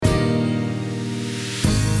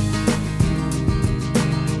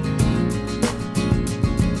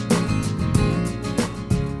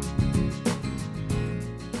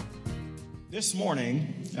This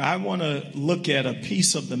morning, I want to look at a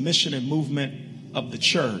piece of the mission and movement of the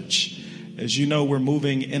church. As you know, we're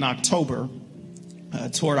moving in October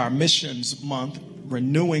toward our missions month,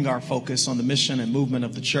 renewing our focus on the mission and movement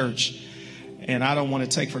of the church. And I don't want to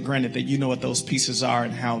take for granted that you know what those pieces are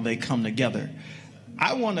and how they come together.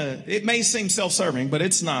 It may seem self-serving, but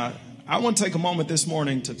it's not. I want to take a moment this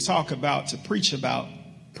morning to preach about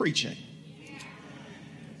preaching.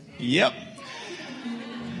 Yep.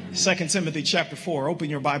 2 Timothy chapter 4. Open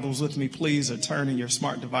your Bibles with me, please, or turn in your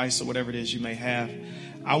smart device or whatever it is you may have.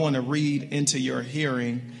 I want to read into your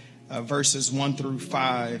hearing verses 1 through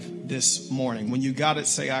 5 this morning. When you got it,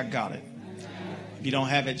 say, I got it. If you don't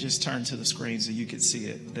have it, just turn to the screen so you can see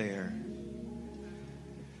it there.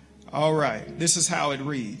 All right. This is how it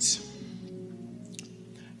reads.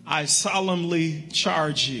 I solemnly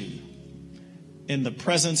charge you in the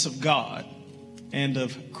presence of God and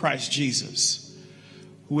of Christ Jesus,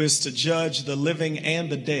 who is to judge the living and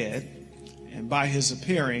the dead, and by his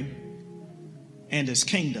appearing and his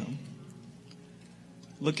kingdom.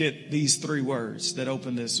 Look at these three words that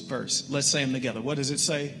open this verse. Let's say them together. What does it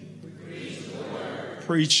say? Preach the word.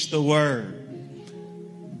 Preach the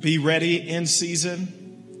word. Be ready in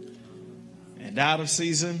season and out of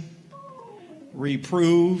season.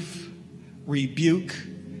 Reprove, rebuke,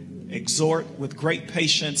 exhort with great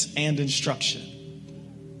patience and instruction.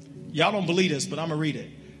 Y'all don't believe this, but I'm going to read it.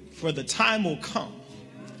 For the time will come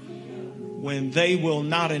when they will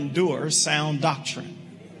not endure sound doctrine,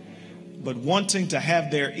 but wanting to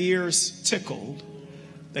have their ears tickled,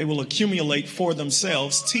 they will accumulate for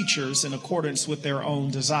themselves teachers in accordance with their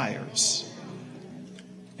own desires,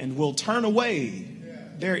 and will turn away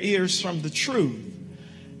their ears from the truth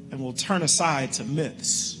and will turn aside to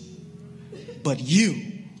myths. But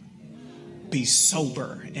you be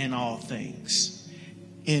sober in all things,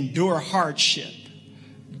 endure hardship,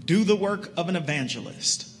 do the work of an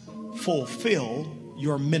evangelist, fulfill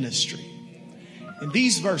your ministry. In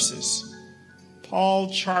these verses, Paul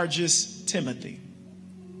charges Timothy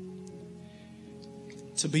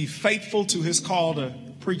to be faithful to his call to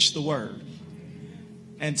preach the word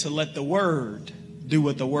and to let the word do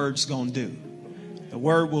what the word's going to do. The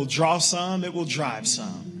word will draw some, it will drive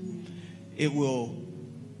some. It will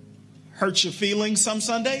hurt your feelings some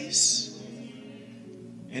Sundays,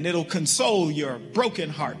 and it'll console your broken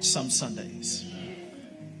heart some Sundays.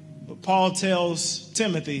 But Paul tells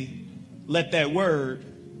Timothy, let that word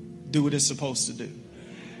do what it's supposed to do.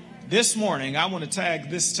 This morning, I want to tag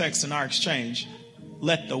this text in our exchange,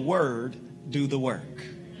 let the word do the work.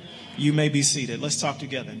 You may be seated. Let's talk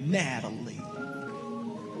together. Natalie.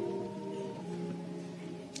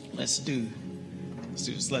 Let's do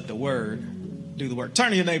this. Let the word do the work.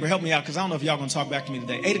 Turn to your neighbor. Help me out, because I don't know if y'all going to talk back to me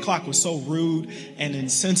today. 8 o'clock was so rude and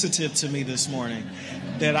insensitive to me this morning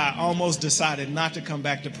that I almost decided not to come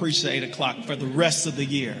back to preach at 8 o'clock for the rest of the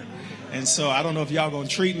year. And so I don't know if y'all going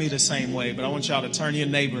to treat me the same way, but I want y'all to turn to your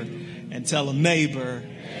neighbor and tell them, neighbor,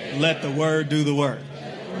 let the word do the work.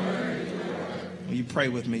 Will you pray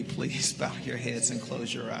with me, please? Bow your heads and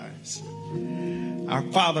close your eyes. Our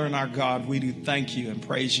Father and our God, we do thank you and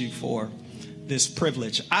praise you for this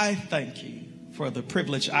privilege. I thank you for the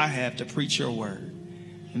privilege I have to preach your word,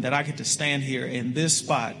 and that I get to stand here in this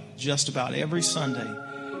spot just about every Sunday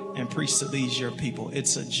and preach to these your people.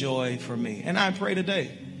 It's a joy for me. And I pray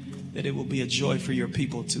today that it will be a joy for your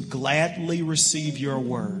people to gladly receive your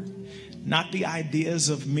word, not the ideas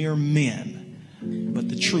of mere men, but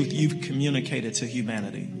the truth you've communicated to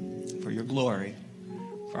humanity for your glory,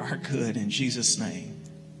 for our good. In Jesus' name,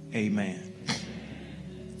 amen.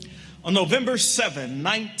 On November 7,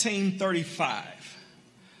 1935,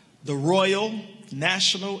 the Royal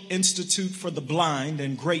National Institute for the Blind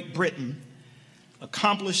in Great Britain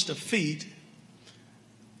accomplished a feat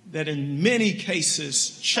that in many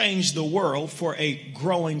cases changed the world for a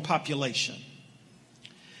growing population.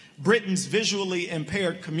 Britain's visually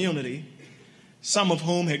impaired community, some of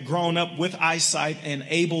whom had grown up with eyesight and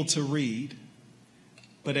able to read,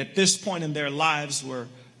 but at this point in their lives were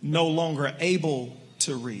no longer able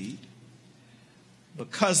to read,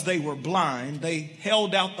 because they were blind, they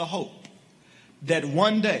held out the hope that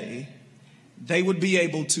one day they would be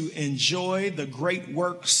able to enjoy the great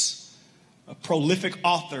works of prolific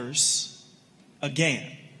authors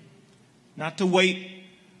again. Not to wait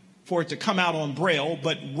for it to come out on Braille,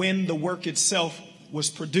 but when the work itself was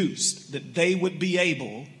produced, that they would be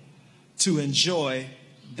able to enjoy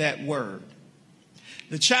that word.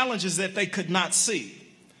 The challenge is that they could not see.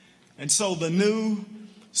 And so the new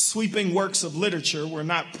sweeping works of literature were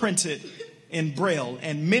not printed in Braille,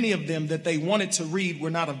 and many of them that they wanted to read were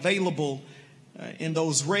not available in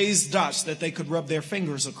those raised dots that they could rub their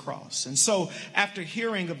fingers across. And so after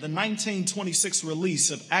hearing of the 1926 release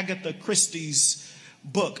of Agatha Christie's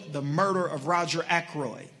book, The Murder of Roger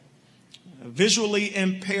Ackroyd, a visually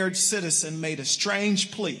impaired citizen made a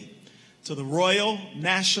strange plea to the Royal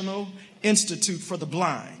National Institute for the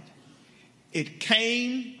Blind. It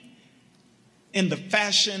came in the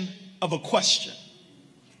fashion of a question.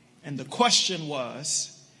 And the question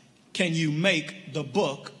was, can you make the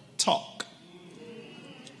book talk?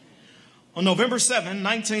 On November 7,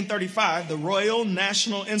 1935, the Royal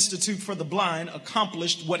National Institute for the Blind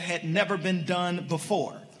accomplished what had never been done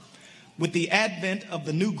before. With the advent of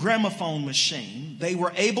the new gramophone machine, they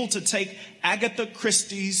were able to take Agatha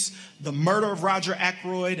Christie's The Murder of Roger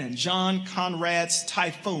Ackroyd and John Conrad's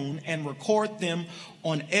Typhoon and record them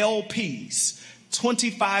on LPs,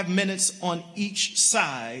 25 minutes on each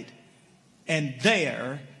side, and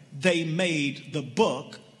there they made the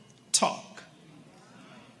book talk.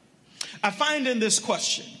 I find in this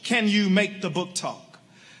question, can you make the book talk,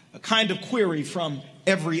 a kind of query from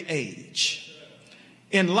every age.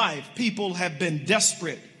 In life, people have been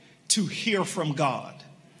desperate to hear from God.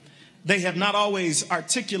 They have not always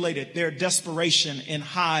articulated their desperation in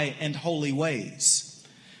high and holy ways.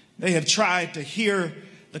 They have tried to hear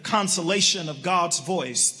the consolation of God's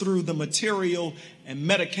voice through the material and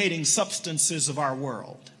medicating substances of our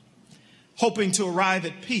world. Hoping to arrive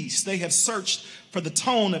at peace, they have searched for the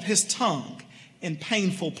tone of his tongue in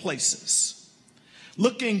painful places.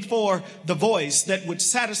 Looking for the voice that would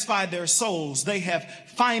satisfy their souls, they have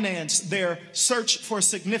financed their search for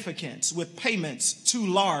significance with payments too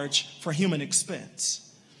large for human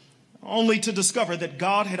expense, only to discover that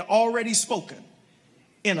God had already spoken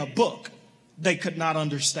in a book they could not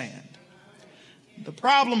understand. The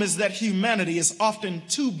problem is that humanity is often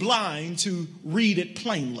too blind to read it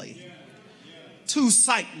plainly, too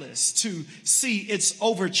sightless to see its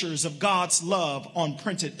overtures of God's love on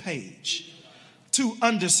printed page, too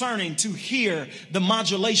undiscerning to hear the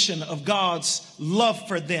modulation of God's love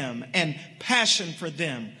for them and passion for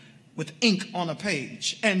them with ink on a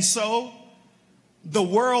page. And so the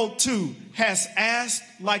world too has asked,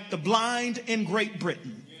 like the blind in Great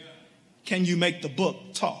Britain, can you make the book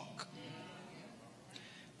talk?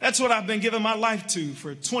 That's what I've been giving my life to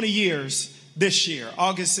for 20 years this year,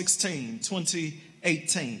 August 16,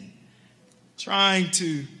 2018, trying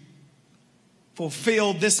to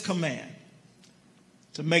fulfill this command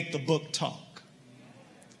to make the book talk.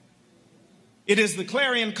 It is the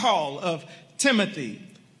clarion call of Timothy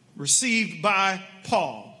received by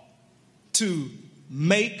Paul to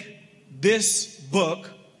make this book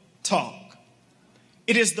talk.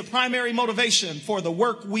 It is the primary motivation for the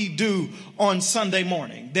work we do on Sunday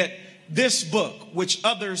morning, that this book, which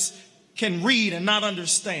others can read and not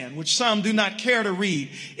understand, which some do not care to read,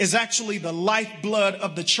 is actually the lifeblood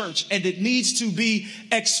of the church, and it needs to be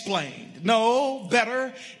explained. No,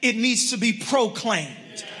 better, it needs to be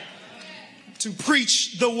proclaimed. To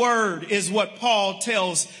preach the word is what Paul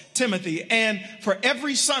tells Timothy. And for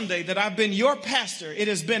every Sunday that I've been your pastor, it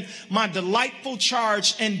has been my delightful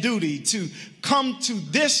charge and duty to come to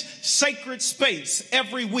this sacred space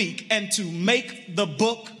every week and to make the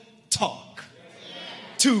book talk.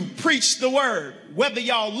 To preach the word, whether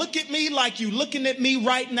y'all look at me like you looking at me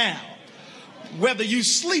right now, whether you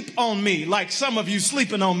sleep on me like some of you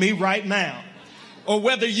sleeping on me right now, or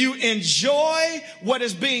whether you enjoy what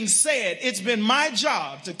is being said, it's been my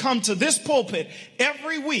job to come to this pulpit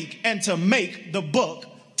every week and to make the book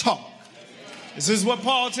talk. This is what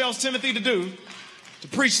Paul tells Timothy to do, to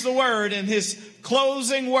preach the word in his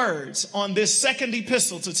closing words on this second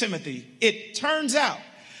epistle to Timothy. It turns out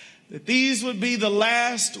that these would be the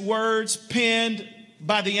last words penned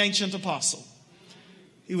by the ancient apostle.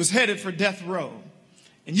 He was headed for death row.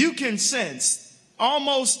 And you can sense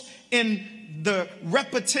almost in the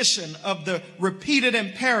repetition of the repeated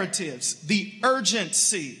imperatives, the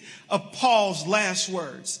urgency of Paul's last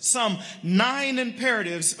words. Some 9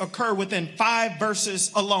 imperatives occur within 5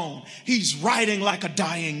 verses alone. He's writing like a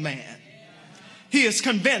dying man. He is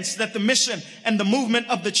convinced that the mission and the movement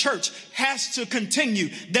of the church has to continue,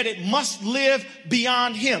 that it must live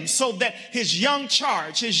beyond him, so that his young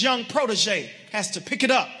charge, his young protege, has to pick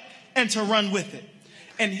it up and to run with it.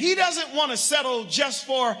 And he doesn't want to settle just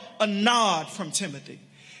for a nod from Timothy.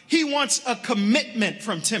 He wants a commitment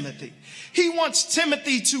from Timothy. He wants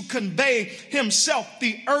Timothy to convey himself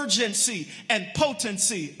the urgency and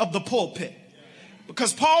potency of the pulpit.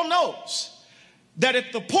 Because Paul knows that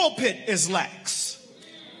if the pulpit is lax,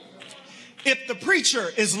 if the preacher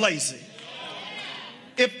is lazy,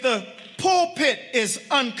 if the pulpit is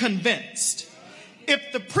unconvinced,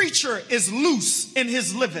 if the preacher is loose in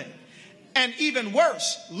his living, and even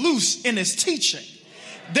worse, loose in his teaching,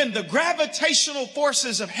 then the gravitational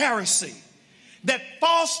forces of heresy, that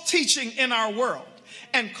false teaching in our world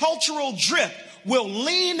and cultural drift will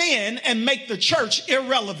lean in and make the church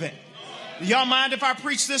irrelevant. Y'all mind if I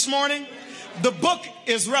preach this morning? The book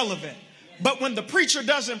is relevant, but when the preacher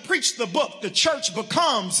doesn't preach the book, the church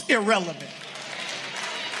becomes irrelevant.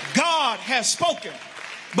 God has spoken,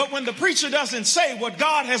 but when the preacher doesn't say what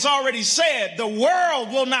God has already said, the world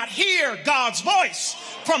will not hear God's voice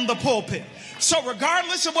from the pulpit. So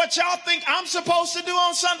regardless of what y'all think I'm supposed to do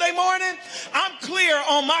on Sunday morning, I'm clear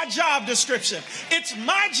on my job description. It's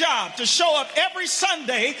my job to show up every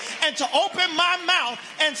Sunday and to open my mouth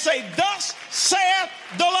and say, "Thus saith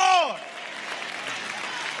the Lord."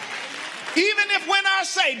 Even if when I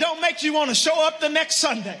say don't make you want to show up the next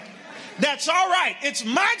Sunday, that's all right. It's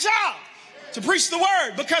my job to preach the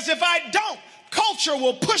word, because if I don't, culture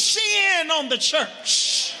will push in on the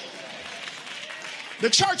church. The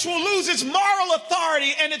church will lose its moral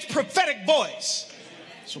authority and its prophetic voice.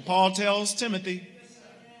 So Paul tells Timothy,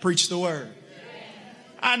 preach the word.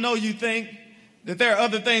 I know you think that there are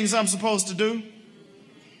other things I'm supposed to do.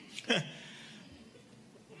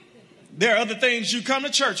 There are other things you come to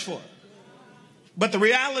church for. But the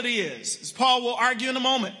reality is, as Paul will argue in a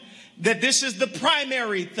moment, that this is the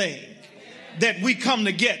primary thing that we come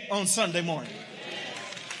to get on Sunday morning.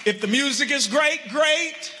 If the music is great,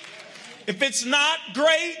 great. If it's not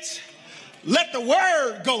great, let the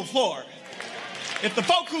word go forth. If the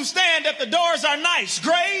folk who stand at the doors are nice,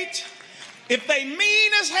 great. If they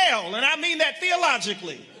mean as hell, and I mean that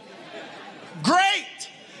theologically, great.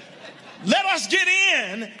 Let us get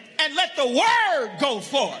in and let the word go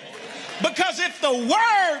forth. Because if the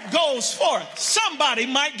word goes forth, somebody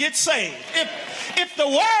might get saved. If the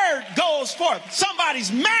word goes forth,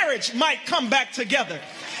 somebody's marriage might come back together.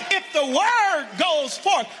 If the word goes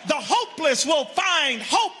forth, the hopeless will find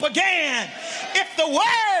hope again. If the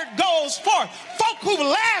word goes forth, folk who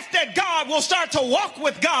laughed at God will start to walk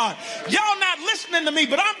with God. Y'all not listening to me,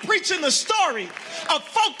 but I'm preaching the story of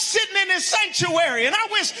folks sitting in this sanctuary. And I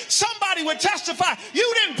wish somebody would testify.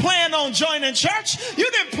 You didn't plan on joining church. You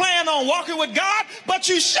didn't plan on walking with God, but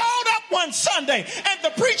you showed up one Sunday and the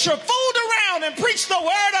preacher fooled around and preached the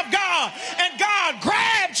word of God. And God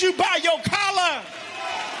grabbed you by your collar.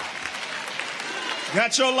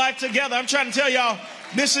 Got your life together. I'm trying to tell y'all,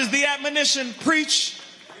 this is the admonition. Preach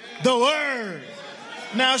the word.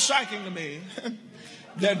 Now it's striking to me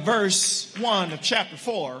that verse 1 of chapter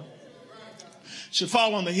 4 should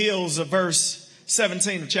fall on the heels of verse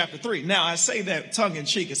 17 of chapter 3. Now I say that tongue in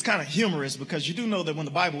cheek. It's kind of humorous because you do know that when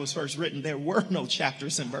the Bible was first written, there were no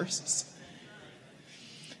chapters and verses.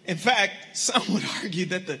 In fact, some would argue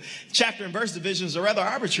that the chapter and verse divisions are rather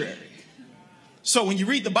arbitrary. So when you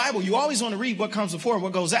read the Bible, you always want to read what comes before and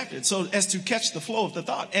what goes after it, so as to catch the flow of the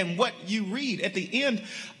thought. And what you read at the end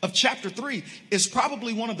of chapter 3 is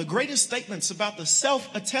probably one of the greatest statements about the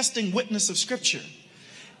self-attesting witness of Scripture.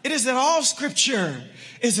 It is that all Scripture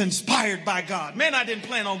is inspired by God. Man, I didn't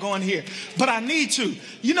plan on going here, but I need to.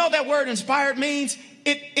 You know that word inspired means?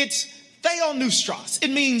 It's theopneustos. It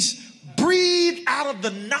means breathed out of the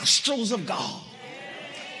nostrils of God.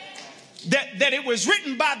 That it was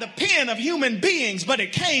written by the pen of human beings, but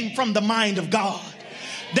it came from the mind of God.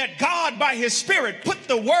 That God, by his Spirit, put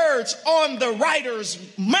the words on the writer's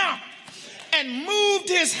mouth and moved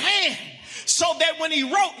his hand so that when he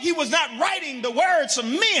wrote, he was not writing the words of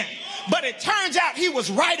men, but it turns out he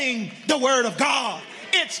was writing the word of God.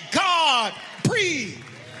 It's God breathed.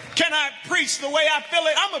 Can I preach the way I feel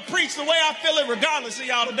it? I'm going to preach the way I feel it regardless of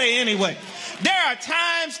y'all today anyway. There are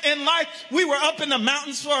times in life, we were up in the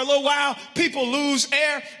mountains for a little while. People lose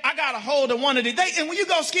air. I got a hold of one of these. And when you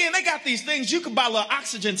go skiing, they got these things. You can buy a little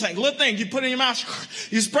oxygen tank, little thing. You put it in your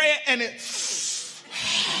mouth, you spray it, and it...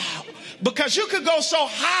 Because you could go so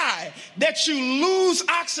high that you lose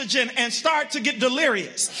oxygen and start to get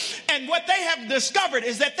delirious. And what they have discovered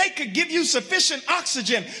is that they could give you sufficient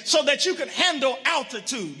oxygen so that you could handle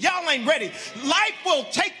altitude. Y'all ain't ready. Life will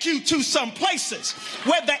take you to some places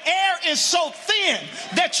where the air is so thin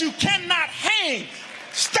that you cannot hang.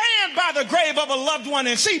 Stand by the grave of a loved one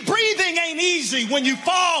and see, breathing ain't easy when you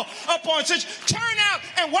fall upon such. Turn out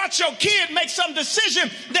and watch your kid make some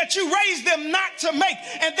decision that you raised them not to make.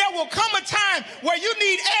 And there will come a time where you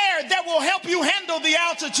need air that will help you handle the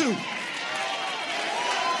altitude.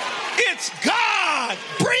 It's God.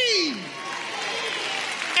 Breathe.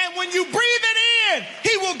 And when you breathe it in,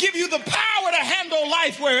 he will give you the power to handle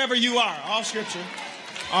life wherever you are.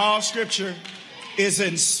 All scripture is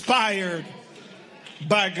inspired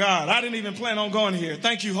by God. I didn't even plan on going here.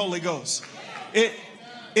 Thank you, Holy Ghost.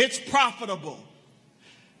 It's profitable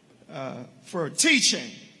for teaching,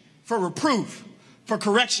 for reproof, for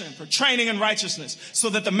correction, for training in righteousness, so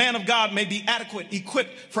that the man of God may be adequate,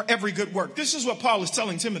 equipped for every good work. This is what Paul is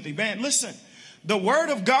telling Timothy. Man, listen, the word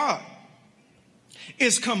of God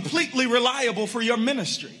is completely reliable for your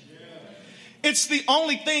ministry. It's the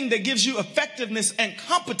only thing that gives you effectiveness and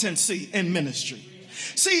competency in ministry.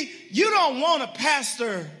 See, you don't want a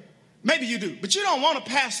pastor, maybe you do, but you don't want a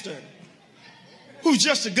pastor who's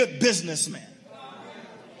just a good businessman,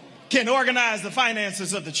 can organize the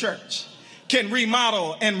finances of the church, can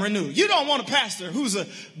remodel and renew. You don't want a pastor who's a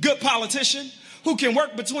good politician, who can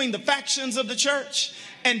work between the factions of the church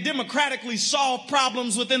and democratically solve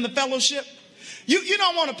problems within the fellowship. You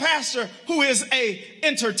don't want a pastor who is an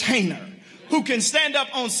entertainer, who can stand up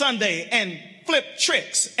on Sunday and flip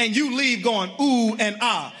tricks and you leave going ooh and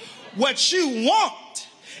ah. What you want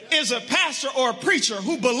is a pastor or a preacher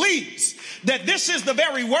who believes that this is the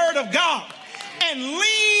very word of God and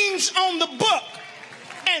leans on the book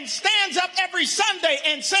and stands up every Sunday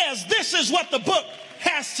and says, this is what the book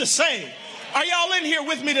has to say. Are y'all in here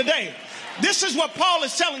with me today? This is what Paul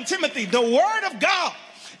is telling Timothy. The word of God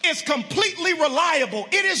is completely reliable.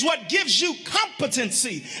 It is what gives you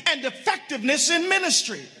competency and effectiveness in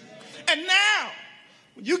ministry. And now,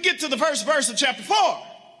 when you get to the first verse of chapter 4,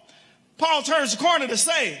 Paul turns the corner to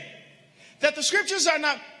say that the scriptures are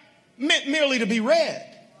not meant merely to be read.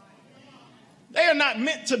 They are not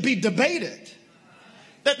meant to be debated.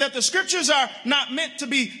 That the scriptures are not meant to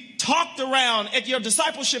be talked around at your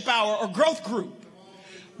discipleship hour or growth group.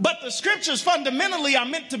 But the scriptures fundamentally are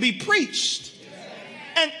meant to be preached.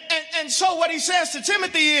 And so what he says to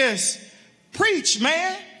Timothy is, preach,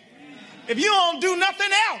 man. If you don't do nothing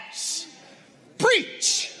else,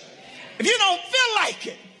 preach. If you don't feel like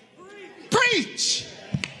it, preach.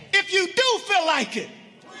 If you do feel like it,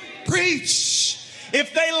 preach.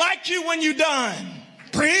 If they like you when you're done,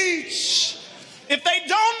 preach. If they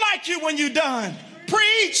don't like you when you're done,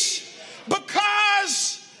 preach.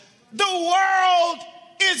 Because the world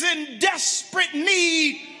is in desperate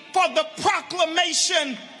need for the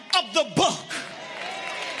proclamation of the book.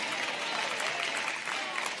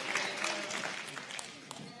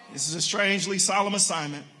 This is a strangely solemn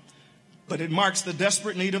assignment, but it marks the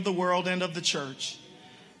desperate need of the world and of the church.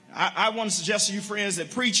 I want to suggest to you, friends,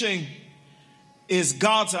 that preaching is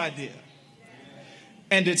God's idea,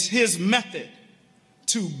 and it's his method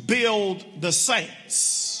to build the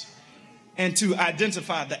saints and to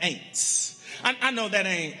identify the ain'ts. I know that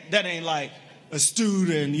ain't like a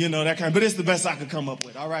student, that kind, but it's the best I could come up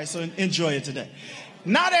with. All right, so enjoy it today.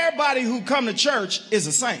 Not everybody who come to church is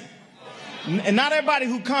a saint. And not everybody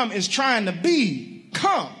who come is trying to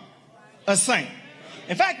become a saint.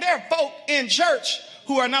 In fact, there are folk in church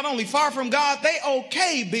who are not only far from God, they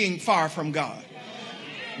okay being far from God.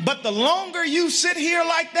 But the longer you sit here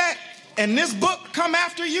like that and this book come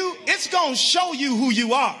after you, it's going to show you who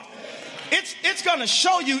you are. It's going to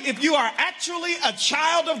show you if you are actually a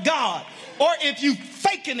child of God or if you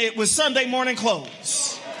faking it with Sunday morning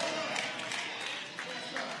clothes.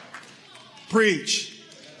 Preach.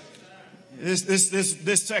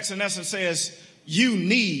 This text in essence says you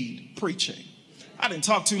need preaching. I didn't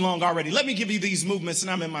talk too long already. Let me give you these movements and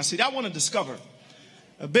I'm in my seat. I want to discover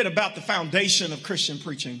a bit about the foundation of Christian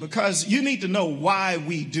preaching because you need to know why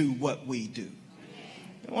we do what we do.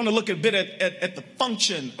 I want to look a bit at the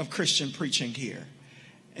function of Christian preaching here.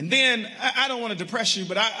 And then I don't want to depress you,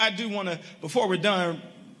 but I do want to, before we're done,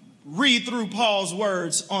 read through Paul's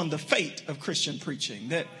words on the fate of Christian preaching,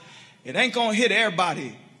 that it ain't going to hit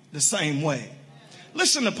everybody the same way.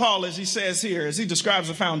 Listen to Paul as he says here, as he describes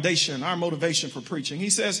the foundation, our motivation for preaching. He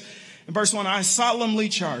says in verse 1, I solemnly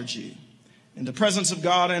charge you in the presence of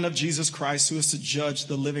God and of Jesus Christ, who is to judge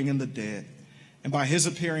the living and the dead, and by his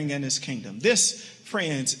appearing in his kingdom. This,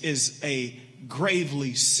 friends, is a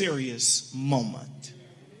gravely serious moment.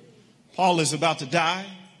 Paul is about to die,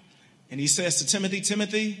 and he says to Timothy,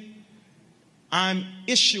 Timothy, I'm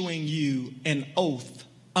issuing you an oath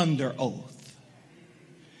under oath.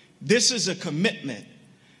 This is a commitment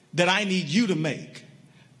that I need you to make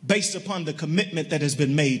based upon the commitment that has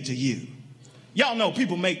been made to you. Y'all know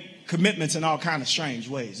people make commitments in all kinds of strange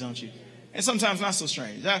ways, don't you? And sometimes not so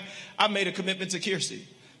strange. I made a commitment to Kirsty.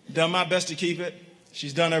 Done my best to keep it.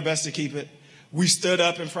 She's done her best to keep it. We stood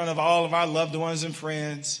up in front of all of our loved ones and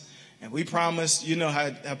friends, and we promised, you know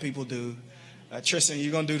how people do. Tristan,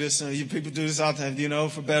 you're going to do this. People do this all the time,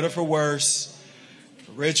 for better, for worse.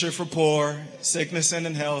 For richer, for poor, sickness and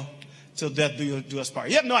in health, till death do us part.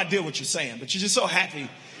 You have no idea what you're saying, but you're just so happy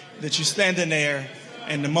that you're standing there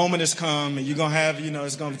and the moment has come and you're going to have,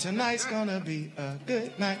 it's going to be, tonight's going to be a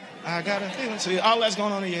good night. I got a feeling. So all that's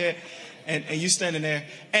going on in your head. And you standing there.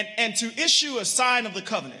 And to issue a sign of the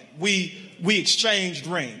covenant, we exchanged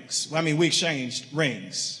rings. We exchanged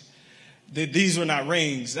rings. These were not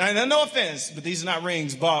rings. And no offense, but these are not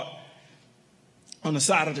rings bought on the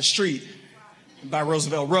side of the street by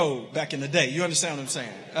Roosevelt Road back in the day. You understand what I'm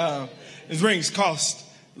saying? These rings cost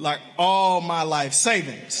like all my life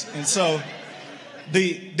savings. And so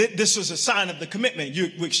this was a sign of the commitment.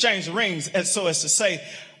 We exchanged the rings as to say,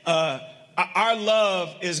 our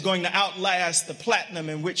love is going to outlast the platinum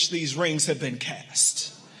in which these rings have been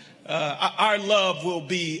cast. Our love will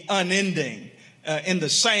be unending in the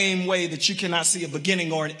same way that you cannot see a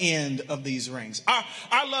beginning or an end of these rings.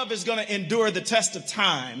 Our love is going to endure the test of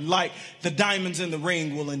time, like the diamonds in the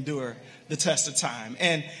ring will endure the test of time.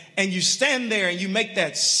 And you stand there and you make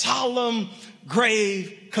that solemn,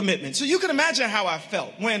 grave commitment. So you can imagine how I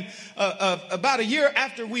felt when about a year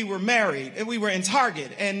after we were married and we were in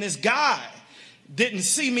Target, and this guy didn't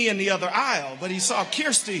see me in the other aisle, but he saw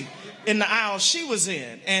Kirsty in the aisle she was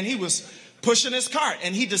in, and he was pushing his cart,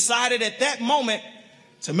 and he decided at that moment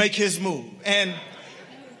to make his move. And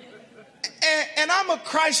I'm a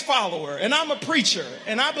Christ follower, and I'm a preacher,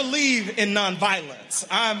 and I believe in nonviolence.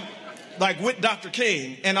 I'm like with Dr.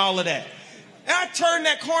 King and all of that. And I turned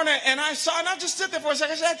that corner and I saw, and I just stood there for a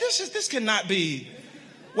second. I said, this cannot be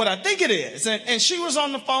what I think it is. And she was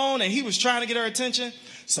on the phone and he was trying to get her attention.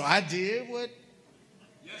 So I did what?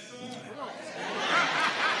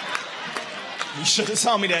 You should have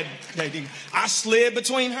saw me that day. I slid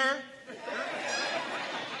between her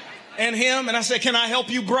and him and I said, can I help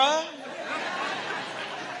you, bruh?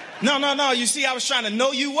 No. You see, I was trying to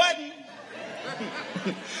know you wasn't.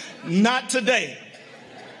 Not today.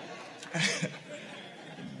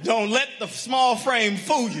 Don't let the small frame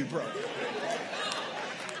fool you, bro.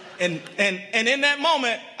 And in that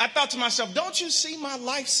moment, I thought to myself, don't you see my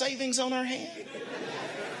life savings on her hand?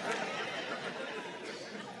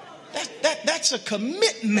 That's a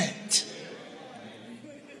commitment.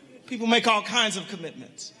 People make all kinds of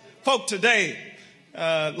commitments. Folk today,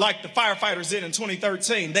 like the firefighters did in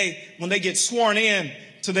 2013, when they get sworn in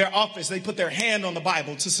to their office, they put their hand on the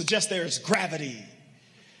Bible to suggest there is gravity.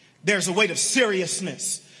 There's a weight of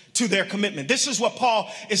seriousness to their commitment. This is what Paul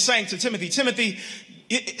is saying to Timothy. Timothy,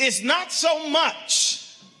 it's not so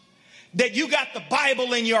much that you got the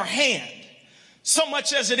Bible in your hand, so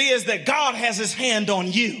much as it is that God has his hand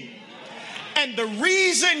on you. And the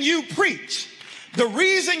reason you preach, the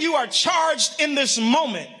reason you are charged in this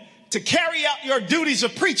moment to carry out your duties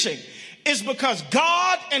of preaching is because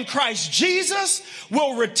God and Christ Jesus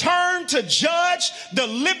will return to judge the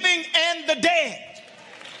living and the dead.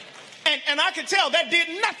 And I can tell that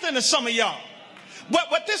did nothing to some of y'all.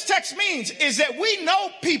 What this text means is that we know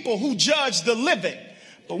people who judge the living,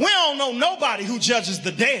 but we don't know nobody who judges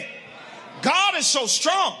the dead. God is so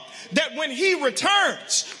strong that when he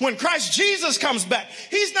returns, when Christ Jesus comes back,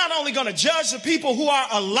 he's not only going to judge the people who are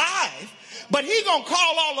alive, but he's going to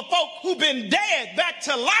call all the folk who've been dead back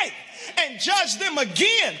to life and judge them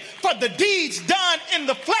again for the deeds done in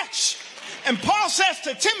the flesh. And Paul says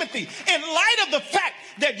to Timothy, in light of the fact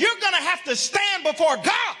that you're going to have to stand before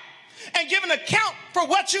God and give an account for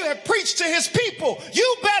what you have preached to his people,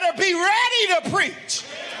 you better be ready to preach.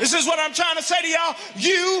 This is what I'm trying to say to y'all.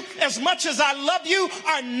 You, as much as I love you,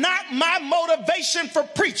 are not my motivation for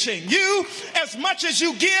preaching. You, as much as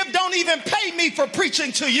you give, don't even pay me for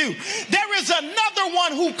preaching to you. There is another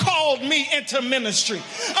one who called me into ministry.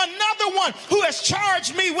 Another one who has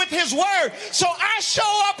charged me with his word. So I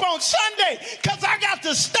show up on Sunday because I got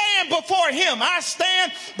to stand before him. I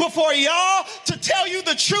stand before y'all to tell you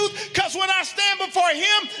the truth, because when I stand before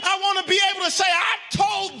him, I want to be able to say, I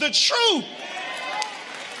told the truth.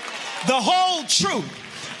 The whole truth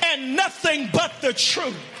and nothing but the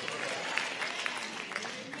truth.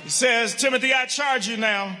 He says, Timothy, I charge you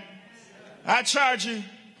now. I charge you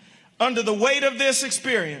under the weight of this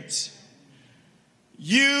experience.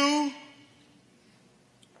 You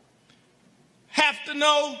have to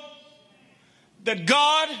know that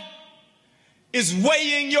God is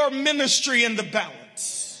weighing your ministry in the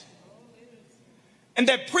balance, and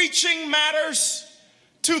that preaching matters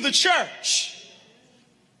to the church.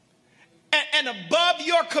 And above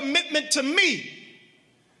your commitment to me,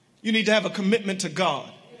 you need to have a commitment to God.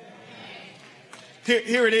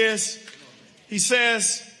 Here it is. He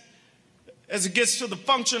says, as it gets to the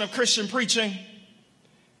function of Christian preaching,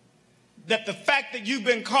 that the fact that you've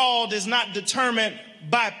been called is not determined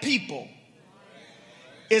by people,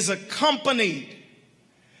 is accompanied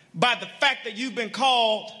by the fact that you've been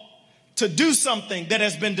called to do something that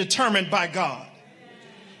has been determined by God.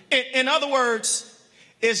 In other words,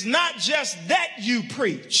 it's not just that you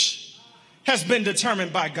preach has been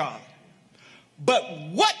determined by God. but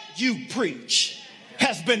what you preach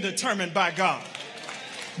has been determined by God.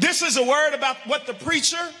 This is a word about what the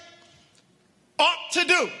preacher ought to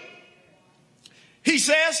do. He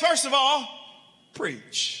says, first of all,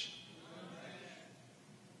 preach.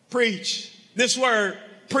 Preach. This word,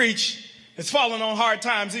 preach, has fallen on hard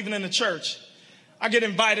times, even in the church. I get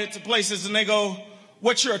invited to places and they go,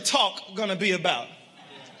 what's your talk going to be about?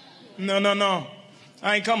 No.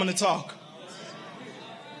 I ain't coming to talk.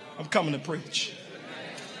 I'm coming to preach.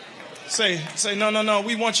 Say, no.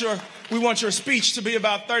 We want your speech to be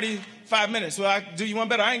about 35 minutes. Well, do you want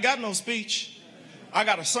better? I ain't got no speech. I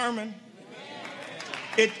got a sermon.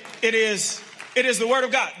 It is the word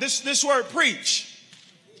of God. This word preach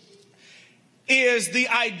is the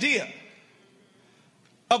idea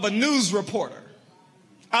of a news reporter.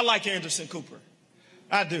 I like Anderson Cooper.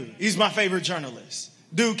 I do. He's my favorite journalist.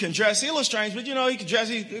 Dude can dress. He's a little strange, but he can dress.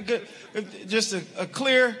 He's good, just a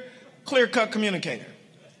clear-cut communicator.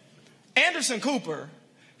 Anderson Cooper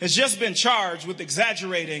has just been charged with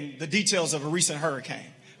exaggerating the details of a recent hurricane.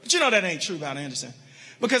 But that ain't true about Anderson.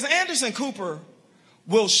 Because Anderson Cooper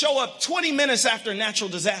will show up 20 minutes after a natural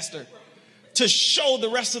disaster to show the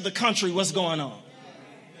rest of the country what's going on.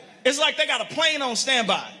 It's like they got a plane on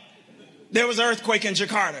standby. There was an earthquake in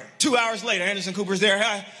Jakarta. 2 hours later, Anderson Cooper's there.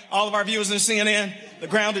 Hi, all of our viewers in CNN. The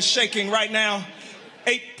ground is shaking right now.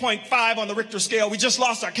 8.5 on the Richter scale. We just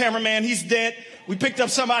lost our cameraman. He's dead. We picked up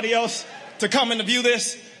somebody else to come and to view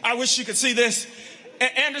this. I wish you could see this.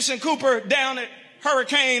 Anderson Cooper down at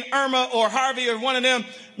Hurricane Irma or Harvey or one of them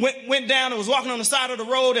went down and was walking on the side of the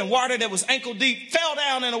road and water that was ankle deep fell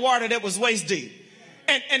down in the water that was waist deep.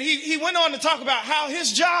 And he went on to talk about how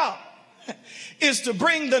his job is to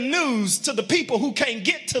bring the news to the people who can't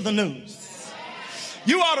get to the news.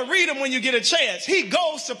 You ought to read him when you get a chance. He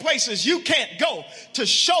goes to places you can't go to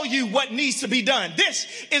show you what needs to be done. This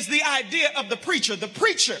is the idea of the preacher. The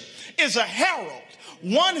preacher is a herald,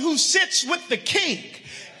 one who sits with the king,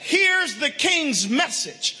 hears the king's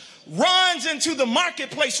message, runs into the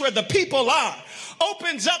marketplace where the people are,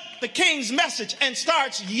 opens up the king's message and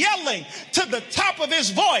starts yelling to the top of his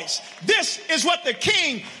voice. This is what the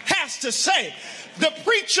king has to say. The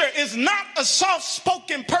preacher is not a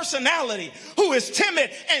soft-spoken personality who is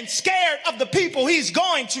timid and scared of the people he's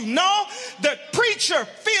going to. No, the preacher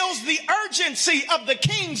feels the urgency of the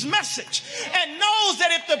king's message and knows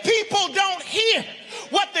that if the people don't hear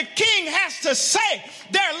what the king has to say,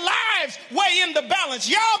 their lives weigh in the balance.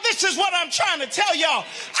 Y'all, this is what I'm trying to tell y'all.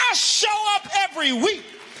 I show up every week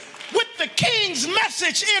with the king's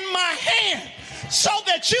message in my hand so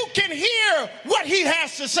that you can hear what he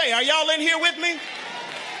has to say. Are y'all in here with me?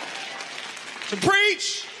 To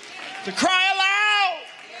preach, to cry aloud.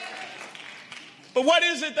 But what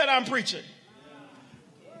is it that I'm preaching?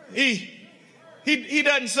 He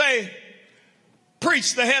doesn't say,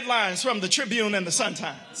 preach the headlines from the Tribune and the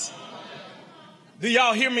Sun-Times. Do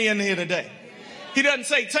y'all hear me in here today? He doesn't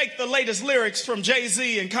say, take the latest lyrics from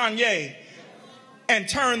Jay-Z and Kanye and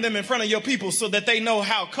turn them in front of your people so that they know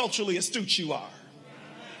how culturally astute you are.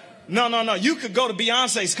 No. You could go to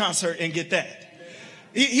Beyonce's concert and get that.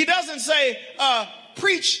 He doesn't say,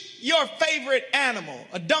 preach your favorite animal,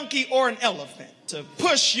 a donkey or an elephant, to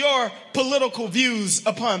push your political views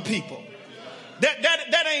upon people.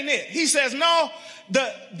 That ain't it. He says, no,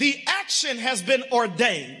 the action has been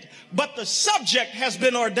ordained, but the subject has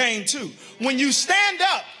been ordained too. When you stand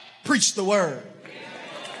up, preach the word.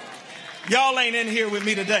 Y'all ain't in here with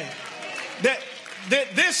me today.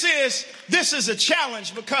 This is a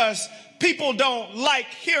challenge because people don't like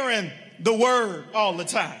hearing the word all the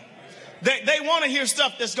time. They want to hear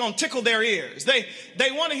stuff that's going to tickle their ears. They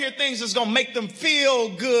want to hear things that's going to make them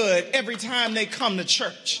feel good every time they come to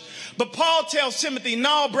church. But Paul tells Timothy,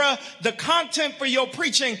 no, bruh, the content for your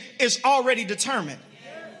preaching is already determined.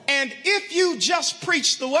 And if you just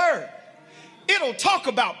preach the word, it'll talk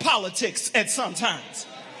about politics at some times.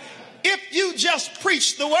 If you just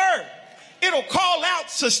preach the word, it'll call out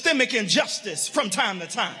systemic injustice from time to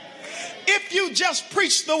time. If you just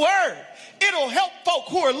preach the word, it'll help folk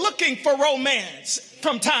who are looking for romance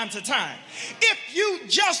from time to time. If you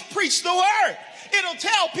just preach the word, it'll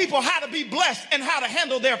tell people how to be blessed and how to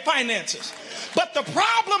handle their finances. But the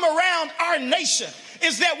problem around our nation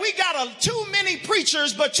is that we got too many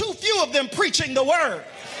preachers, but too few of them preaching the word.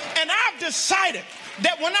 And I've decided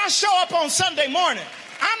that when I show up on Sunday morning,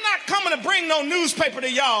 I'm not coming to bring no newspaper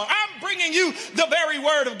to y'all. I'm bringing you the very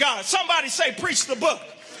word of God. Somebody say, preach the book.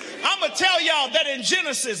 I'm going to tell y'all that in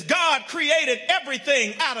Genesis, God created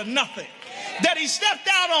everything out of nothing. that he stepped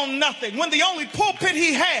out on nothing when the only pulpit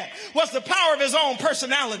he had was the power of his own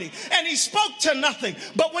personality. And he spoke to nothing.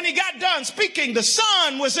 But when he got done speaking, the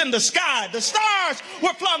sun was in the sky, the stars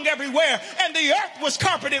were flung everywhere, and the earth was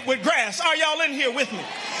carpeted with grass. Are y'all in here with me?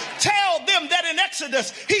 Tell them that in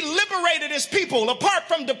Exodus, he liberated his people apart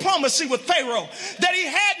from diplomacy with Pharaoh, that he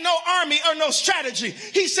had no army or no strategy.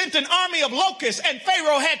 He sent an army of locusts, and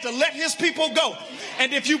Pharaoh had to let his people go.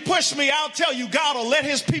 And if you push me, I'll tell you, God will let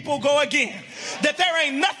his people go again. That there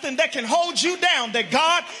ain't nothing that can hold you down that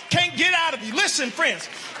God can't get out of you. Listen, friends.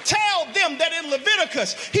 Tell them that in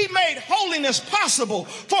Leviticus, he made holiness possible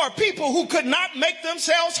for people who could not make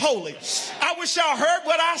themselves holy. I wish y'all heard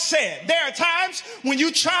what I said. There are times when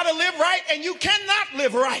you try to live right and you cannot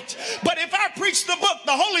live right. But if I preach the book,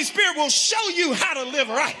 the Holy Spirit will show you how to live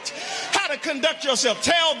right, how to conduct yourself.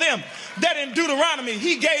 Tell them that in Deuteronomy,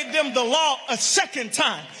 he gave them the law a second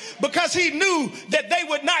time, because he knew that they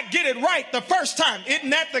would not get it right the first time. Isn't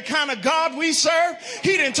that the kind of God we serve?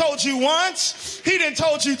 He done told you once. He done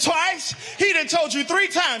told you twice. He done told you 3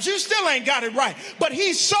 times. You still ain't got it right. But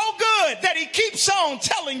he's so good that he keeps on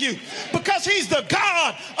telling you, because he's the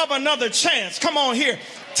God of another chance. Come on here.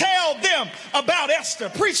 Tell them about Esther.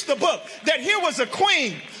 Preach the book that here was a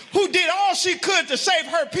queen who did all she could to save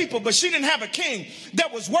her people, but she didn't have a king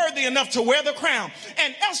that was worthy enough to wear the crown.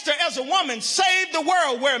 And Esther, as a woman, saved the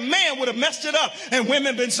world where man would have messed it up. And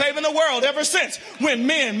women been saving the world ever since when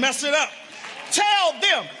men mess it up. Tell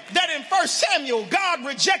them that in 1 Samuel, God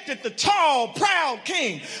rejected the tall, proud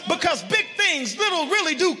king, because big things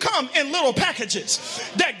really do come in little packages.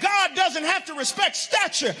 That God doesn't have to respect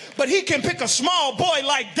stature, but he can pick a small boy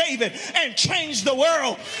like David and change the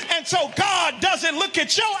world. And so God doesn't look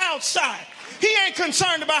at your outside. He ain't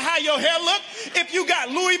concerned about how your hair look, if you got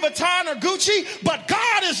Louis Vuitton or Gucci, but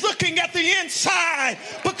God is looking at the inside,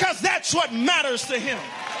 because that's what matters to him.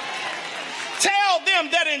 Tell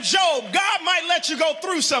them that in Job, God might let you go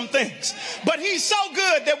through some things, but he's so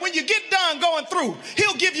good that when you get done going through,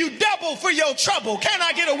 he'll give you double for your trouble. Can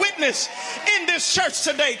I get a witness in this church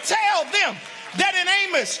today? Tell them that in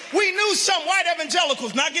Amos, we knew some white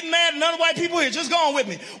evangelicals, not getting mad at none of white people here, just go on with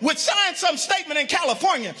me, would sign some statement in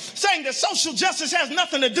California saying that social justice has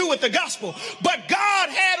nothing to do with the gospel. But God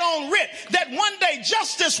had on writ that one day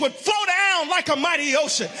justice would flow down like a mighty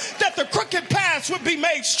ocean, that the crooked paths would be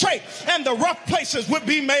made straight and the rough places would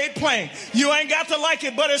be made plain. You ain't got to like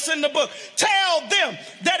it, but it's in the book. Tell them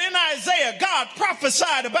that in Isaiah, God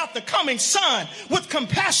prophesied about the coming son with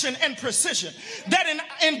compassion and precision. That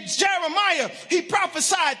in Jeremiah, he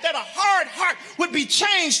prophesied that a hard heart would be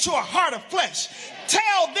changed to a heart of flesh.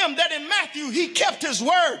 Tell them that in Matthew, he kept his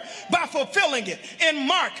word by fulfilling it. In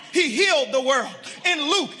Mark, he healed the world. In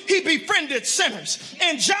Luke, he befriended sinners.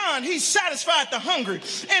 In John, he satisfied the hungry.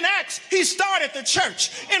 In Acts, he started the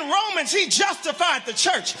church. In Romans, he justified the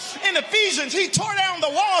church. In Ephesians, he tore down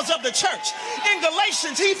the walls of the church. In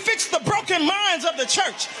Galatians, he fixed the broken minds of the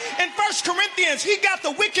church. In 1 Corinthians, he got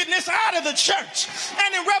the wickedness out of the church.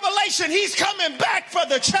 And in Revelation, he's coming back for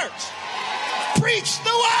the church. Preach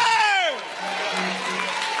the word.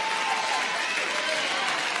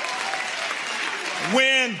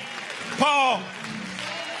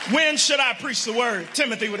 When should I preach the word?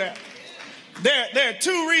 Timothy would ask. There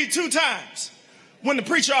are read two times when the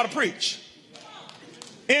preacher ought to preach.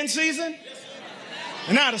 In season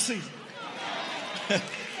and out of season.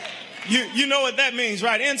 You know what that means,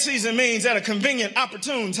 right? In season means at a convenient,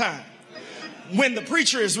 opportune time, when the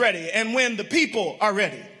preacher is ready and when the people are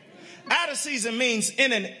ready. Out of season means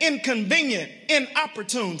in an inconvenient,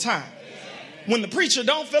 inopportune time, when the preacher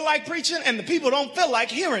don't feel like preaching and the people don't feel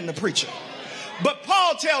like hearing the preacher. But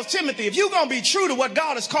Paul tells Timothy, if you're going to be true to what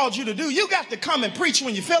God has called you to do, you got to come and preach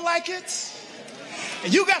when you feel like it.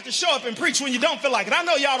 And you got to show up and preach when you don't feel like it. I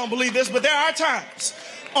know y'all don't believe this, but there are times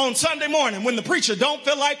on Sunday morning when the preacher don't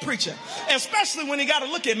feel like preaching, especially when he got to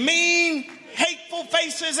look at mean, hateful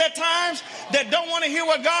faces at times that don't want to hear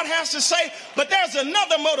what God has to say. But there's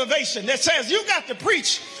another motivation that says you got to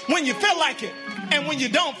preach when you feel like it and when you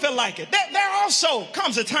don't feel like it. There also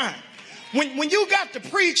comes a time when you got to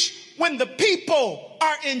preach when the people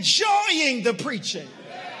are enjoying the preaching.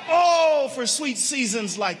 Oh, for sweet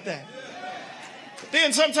seasons like that.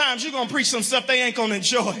 Then sometimes you're going to preach some stuff they ain't going to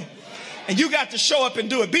enjoy. And you got to show up and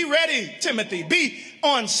do it. Be ready, Timothy. Be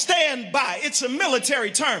on standby. It's a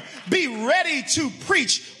military term. Be ready to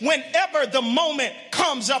preach whenever the moment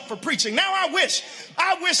comes up for preaching. Now, I wish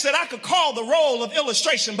that I could call the role of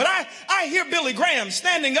illustration, but I hear Billy Graham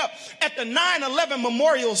standing up at the 9/11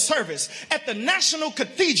 memorial service at the National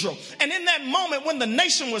Cathedral. And in that moment when the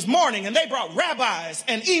nation was mourning and they brought rabbis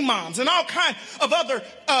and imams and all kinds of other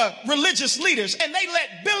religious leaders, and they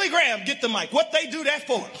let Billy Graham get the mic. What they do that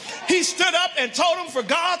for? He stood up and told them, for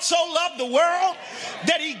God so loved the world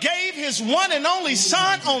that he gave his one and only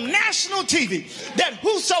son on national TV, that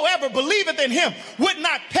whosoever believeth in him would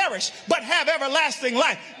not perish but have everlasting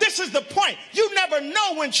life. This is the point. You never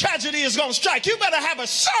know when tragedy is going to strike. You better have a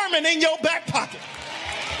sermon in your back pocket.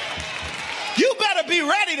 You better be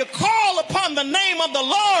ready to call upon the name of the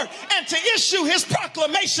Lord and to issue his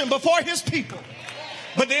proclamation before his people.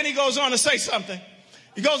 But then he goes on to say something.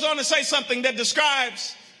 He goes on to say something that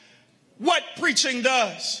describes what preaching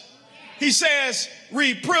does. He says,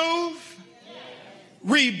 reprove,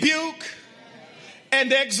 rebuke,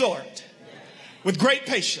 and exhort with great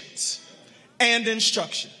patience and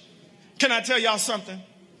instruction. Can I tell y'all something?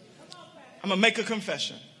 I'm going to make a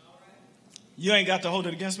confession. You ain't got to hold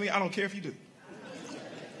it against me. I don't care if you do.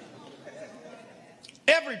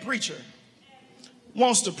 Every preacher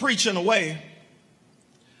wants to preach in a way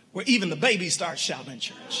where even the babies start shouting in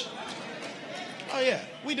church. Oh, yeah,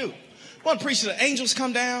 we do. One preacher, the angels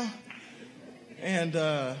come down, and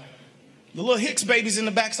the little Hicks babies in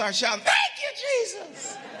the back start shouting, thank you,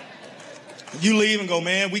 Jesus. You leave and go,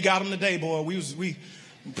 man, we got them today, boy. We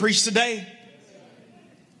preached today.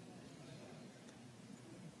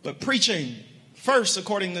 But preaching, first,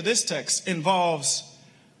 according to this text, involves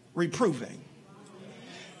reproving.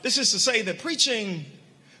 This is to say that preaching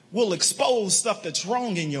will expose stuff that's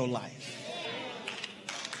wrong in your life.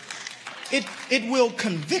 It will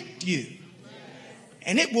convict you,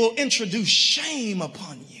 and it will introduce shame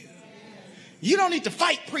upon you. You don't need to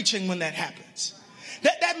fight preaching when that happens.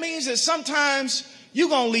 That means that sometimes you're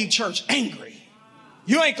going to leave church angry.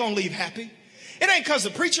 You ain't going to leave happy. It ain't because the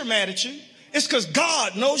preacher mad at you. It's because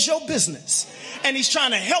God knows your business, and he's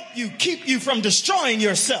trying to help you, keep you from destroying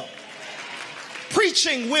yourself.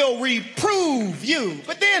 Preaching will reprove you,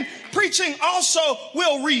 but then preaching also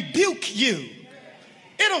will rebuke you.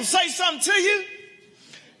 It'll say something to you,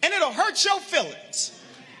 and it'll hurt your feelings.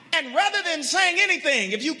 And rather than saying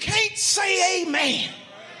anything, if you can't say amen,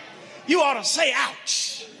 you ought to say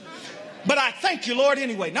ouch. But I thank you, Lord,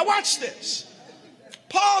 anyway. Now watch this.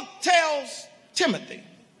 Paul tells Timothy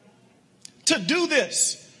to do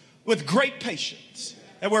this with great patience.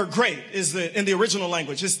 That word great is in the original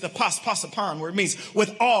language. It's the pasapon, where it means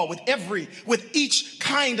with all, with each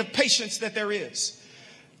kind of patience that there is.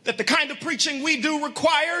 That the kind of preaching we do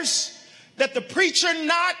requires that the preacher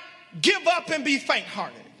not give up and be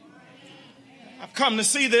faint-hearted. I've come to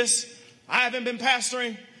see this. I haven't been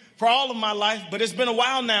pastoring for all of my life, but it's been a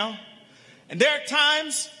while now. And there are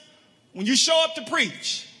times when you show up to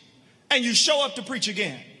preach, and you show up to preach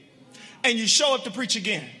again, and you show up to preach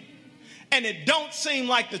again, and it don't seem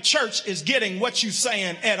like the church is getting what you're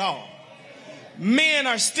saying at all. Men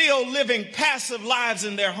are still living passive lives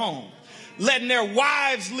in their home, letting their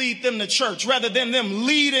wives lead them to church rather than them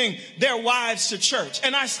leading their wives to church.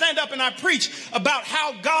 And I stand up and I preach about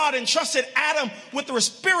how God entrusted Adam with the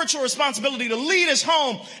spiritual responsibility to lead his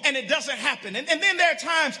home, and it doesn't happen. And then there are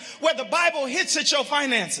times where the Bible hits at your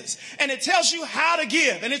finances and it tells you how to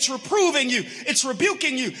give, and it's reproving you, it's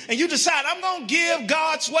rebuking you, and you decide, I'm going to give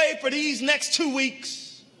God's way for these next 2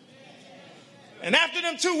 weeks. And after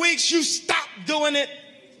them 2 weeks, you stop doing it.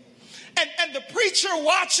 And the preacher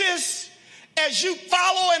watches as you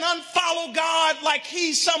follow and unfollow God like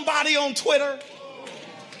he's somebody on Twitter.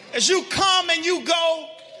 As you come and you go.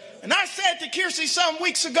 And I said to Kiersey some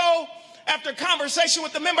weeks ago, after a conversation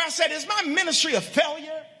with the member, I said, is my ministry a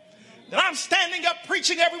failure? That I'm standing up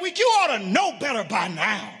preaching every week? You ought to know better by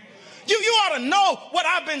now. You ought to know what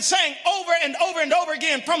I've been saying over and over and over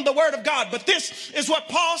again from the word of God. But this is what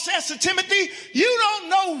Paul says to Timothy. You don't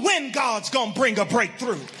know when God's going to bring a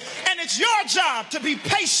breakthrough. And it's your job to be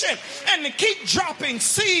patient and to keep dropping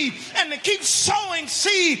seed and to keep sowing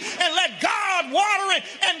seed and let God water it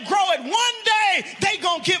and grow it. One day they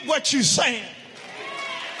going to get what you're saying.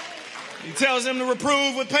 He tells them to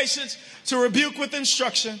reprove with patience, to rebuke with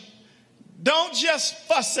instruction. Don't just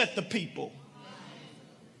fuss at the people.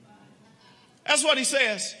 That's what he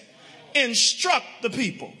says. Instruct the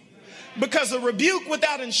people. Because a rebuke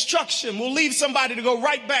without instruction will leave somebody to go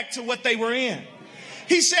right back to what they were in.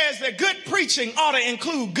 He says that good preaching ought to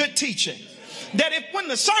include good teaching. That if when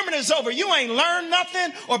the sermon is over, you ain't learned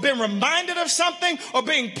nothing or been reminded of something or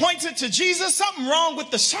being pointed to Jesus, something wrong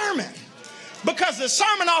with the sermon. Because the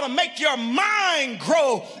sermon ought to make your mind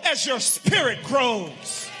grow as your spirit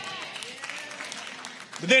grows.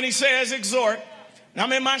 But then he says, exhort. Now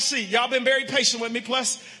I'm in my seat. Y'all been very patient with me.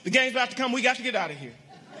 Plus, the game's about to come. We got to get out of here.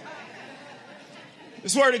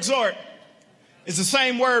 This word exhort is the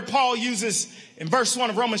same word Paul uses in verse 1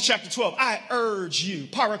 of Romans chapter 12. I urge you,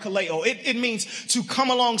 parakaleo. It means to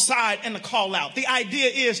come alongside and to call out. The idea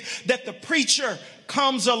is that the preacher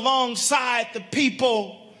comes alongside the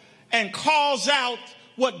people and calls out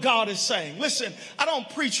what God is saying. Listen, I don't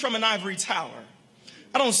preach from an ivory tower.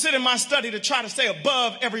 I don't sit in my study to try to stay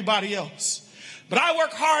above everybody else. But I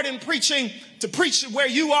work hard in preaching to preach where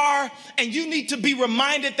you are, and you need to be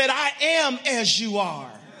reminded that I am as you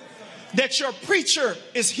are. That your preacher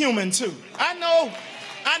is human too. I know,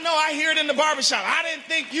 I hear it in the barbershop. I didn't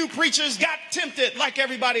think you preachers got tempted like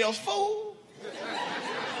everybody else. Fool.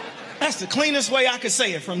 That's the cleanest way I could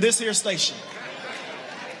say it from this here station.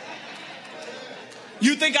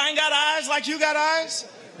 You think I ain't got eyes like you got eyes?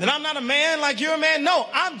 That I'm not a man like you're a man? No,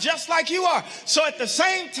 I'm just like you are. So at the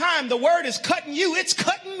same time the word is cutting you, it's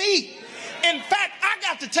cutting me. In fact, I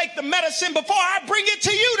got to take the medicine before I bring it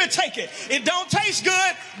to you to take it. It don't taste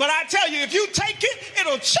good, but I tell you, if you take it,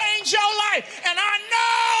 it'll change your life. And I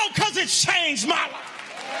know because it's changed my life.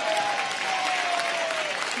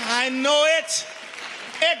 I know it.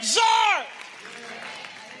 Exhort.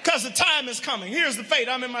 Because the time is coming. Here's the fate.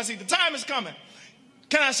 I'm in my seat. The time is coming.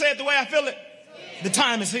 Can I say it the way I feel it? The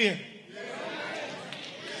time is here.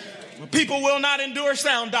 Well, people will not endure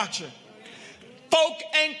sound doctrine. Folk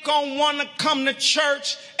ain't gonna want to come to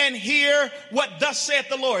church and hear what thus saith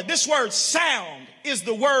the Lord. This word sound is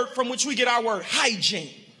the word from which we get our word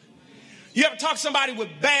hygiene. You ever talk to somebody with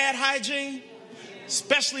bad hygiene?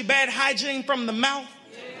 Especially bad hygiene from the mouth?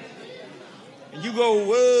 And you go,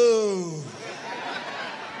 whoa.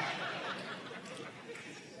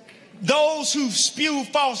 Those who spew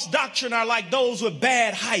false doctrine are like those with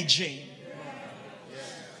bad hygiene.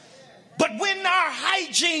 But when our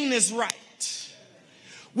hygiene is right,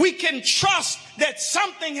 we can trust that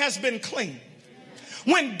something has been cleaned.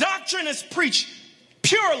 When doctrine is preached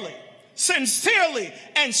purely, sincerely,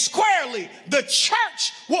 and squarely, the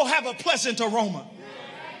church will have a pleasant aroma.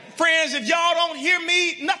 Friends, if y'all don't hear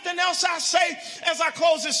me, nothing else I say as I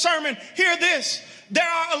close this sermon, hear this. There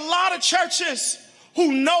are a lot of churches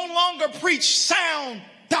who no longer preach sound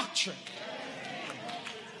doctrine.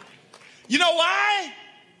 You know why?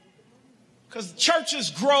 Because churches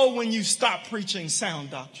grow when you stop preaching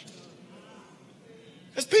sound doctrine.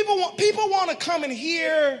 Because people want to come and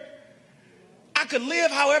hear, I could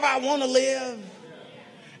live however I want to live,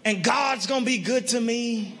 and God's going to be good to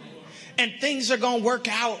me, and things are going to work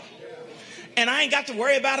out, and I ain't got to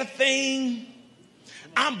worry about a thing.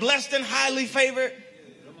 I'm blessed and highly favored.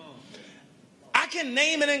 I can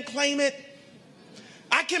name it and claim it.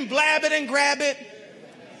 I can blab it and grab it.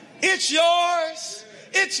 It's yours.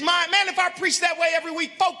 It's mine. Man, if I preached that way every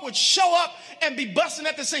week, folk would show up and be busting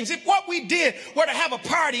at the seams. If what we did were to have a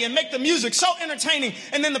party and make the music so entertaining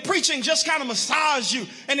and then the preaching just kind of massaged you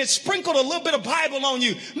and it sprinkled a little bit of Bible on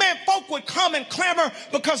you, man, folk would come and clamor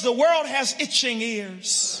because the world has itching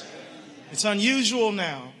ears. It's unusual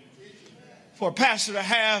now for a pastor to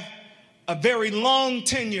have a very long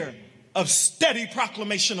tenure of steady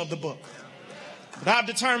proclamation of the book. But I've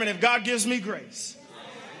determined if God gives me grace,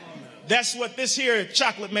 that's what this here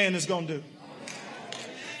chocolate man is going to do.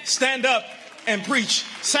 Stand up and preach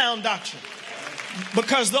sound doctrine.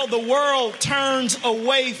 Because though the world turns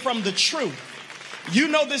away from the truth, you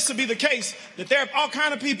know this to be the case, that there are all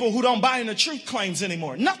kinds of people who don't buy into truth claims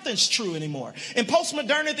anymore. Nothing's true anymore. In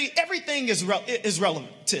postmodernity, everything is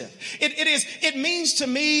relative. It means to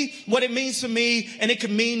me what it means to me, and it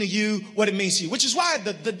can mean to you what it means to you. Which is why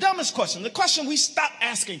the dumbest question, the question we stop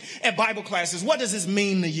asking at Bible class is, what does this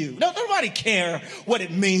mean to you? Nobody care what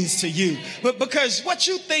it means to you. But because what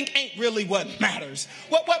you think ain't really what matters.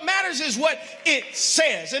 What matters is what it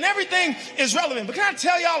says. And everything is relevant. But can I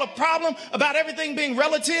tell y'all a problem about everything being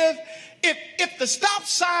relative? If the stop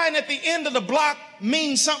sign at the end of the block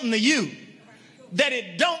means something to you that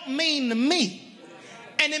it don't mean to me,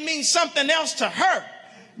 and it means something else to her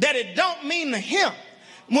that it don't mean to him,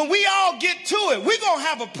 when we all get to it, we're going to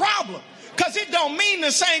have a problem because it don't mean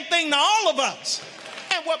the same thing to all of us.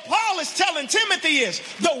 And what Paul is telling Timothy is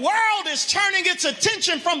the world is turning its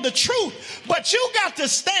attention from the truth, but you got to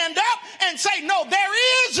stand up and say, no,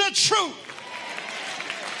 there is a truth.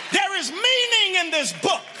 There is meaning in this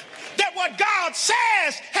book. That what God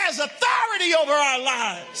says has authority over our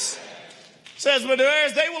lives. Says, but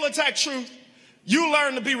as they will attack truth, you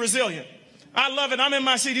learn to be resilient. I love it. I'm in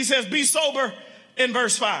my seat. He says, be sober in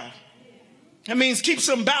verse 5. That means keep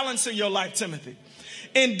some balance in your life, Timothy.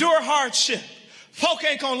 Endure hardship. Folk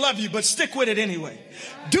ain't gonna love you, but stick with it anyway.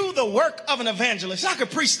 Do the work of an evangelist. I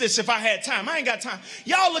could preach this if I had time. I ain't got time.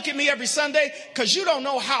 Y'all look at me every Sunday because you don't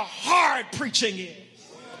know how hard preaching is.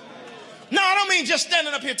 No, I don't mean just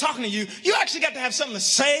standing up here talking to you. You actually got to have something to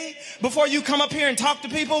say before you come up here and talk to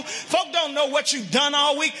people. Folk don't know what you've done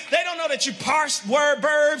all week. They don't know that you parsed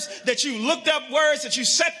verbs, that you looked up words, that you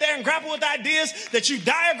sat there and grappled with ideas, that you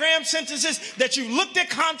diagrammed sentences, that you looked at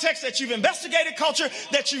context, that you've investigated culture,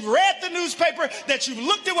 that you've read the newspaper, that you've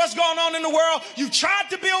looked at what's going on in the world. You've tried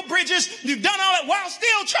to build bridges. You've done all that while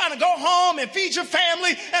still trying to go home and feed your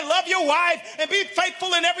family and love your wife and be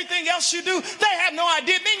faithful in everything else you do. They have no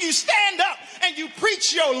idea. Then you stand up and you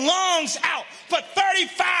preach your lungs out for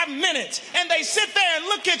 35 minutes and they sit there and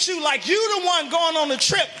look at you like you the one going on a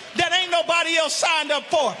trip that ain't nobody else signed up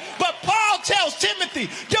for. But Paul tells Timothy,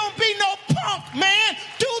 don't be no punk, man.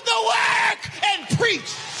 Do the work and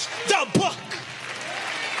preach the book.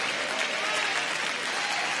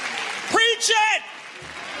 Preach it.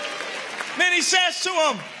 Then he says to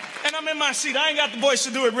him, and I'm in my seat. I ain't got the voice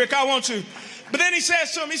to do it, Rick. I want to. But then he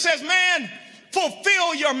says to him, he says, man,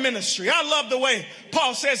 fulfill your ministry. I love the way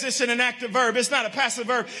Paul says this in an active verb. It's not a passive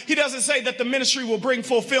verb. He doesn't say that the ministry will bring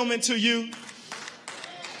fulfillment to you.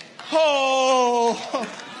 Oh,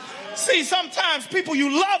 see, sometimes people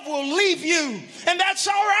you love will leave you, and that's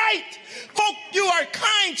all right. Folk you are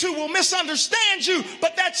kind to will misunderstand you,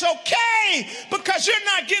 but that's okay because you're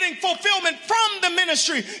not getting fulfillment from the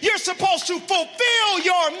ministry. You're supposed to fulfill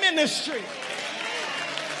your ministry.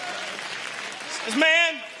 Says,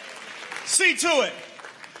 man, see to it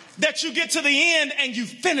that you get to the end and you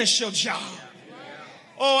finish your job.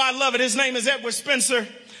 Oh, I love it. His name is Edward Spencer.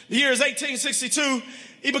 The year is 1862.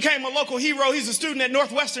 He became a local hero. He's a student at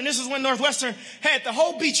Northwestern. This is when Northwestern had the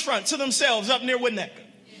whole beachfront to themselves up near Winnetka.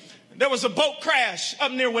 There was a boat crash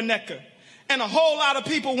up near Winnetka, and a whole lot of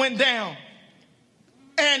people went down.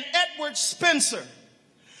 And Edward Spencer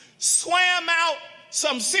swam out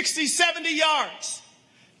some 60, 70 yards,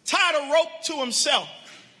 tied a rope to himself,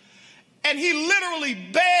 and he literally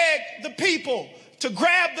begged the people to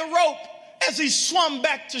grab the rope as he swam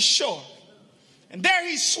back to shore. And there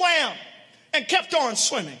he swam and kept on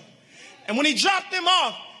swimming. And when he dropped them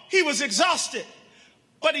off, he was exhausted.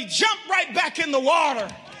 But he jumped right back in the water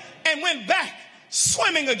and went back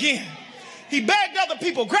swimming again. He begged other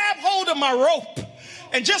people, grab hold of my rope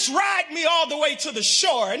and just ride me all the way to the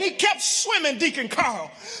shore. And he kept swimming, Deacon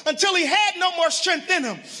Carl, until he had no more strength in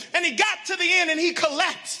him. And he got to the end and he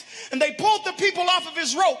collapsed. And they pulled the people off of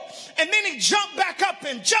his rope. And then he jumped back up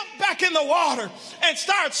and jumped back in the water and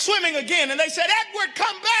started swimming again. And they said, Edward,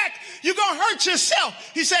 come back. You're going to hurt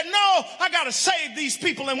yourself. He said, no, I got to save these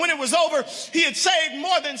people. And when it was over, he had saved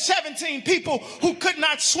more than 17 people who could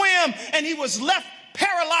not swim. And he was left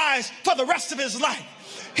paralyzed for the rest of his life.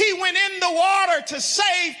 He went in the water to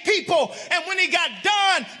save people. And when he got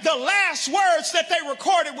done, the last words that they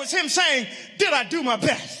recorded was him saying, did I do my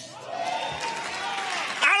best?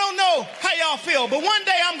 I don't know how y'all feel, but one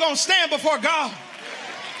day I'm going to stand before God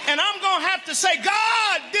and I'm going to have to say,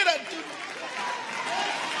 God, did I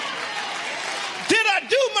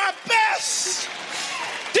do my best?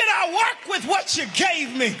 Did I work with what you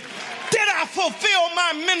gave me? Did I fulfill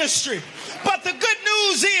my ministry? But the good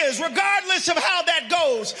news is, regardless of how that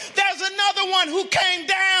goes, there's another one who came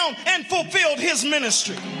down and fulfilled his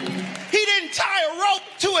ministry. He didn't tie a rope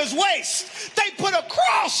to his waist. They put a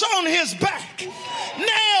cross on his back,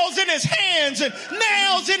 nails in his hands and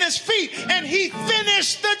nails in his feet, and he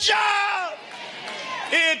finished the job.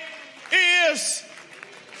 It is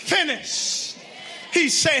finished, he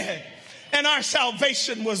said, and our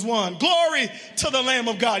salvation was won. Glory to the Lamb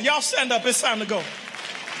of God. Y'all stand up. It's time to go.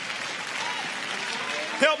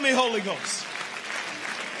 Help me, Holy Ghost.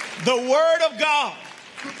 The Word of God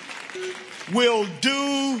will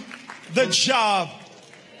do the job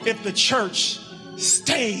if the church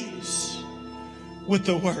stays with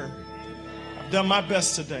the Word. I've done my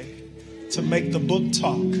best today to make the book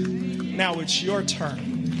talk. Now it's your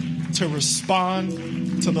turn to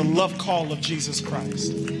respond to the love call of Jesus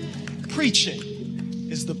Christ. Preaching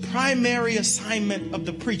is the primary assignment of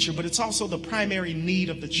the preacher, but it's also the primary need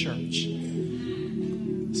of the church.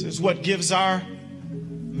 This is what gives our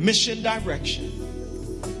mission direction,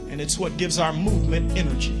 and it's what gives our movement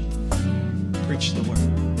energy. Preach the word.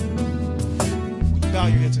 Would you bow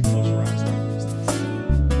your heads and close your eyes?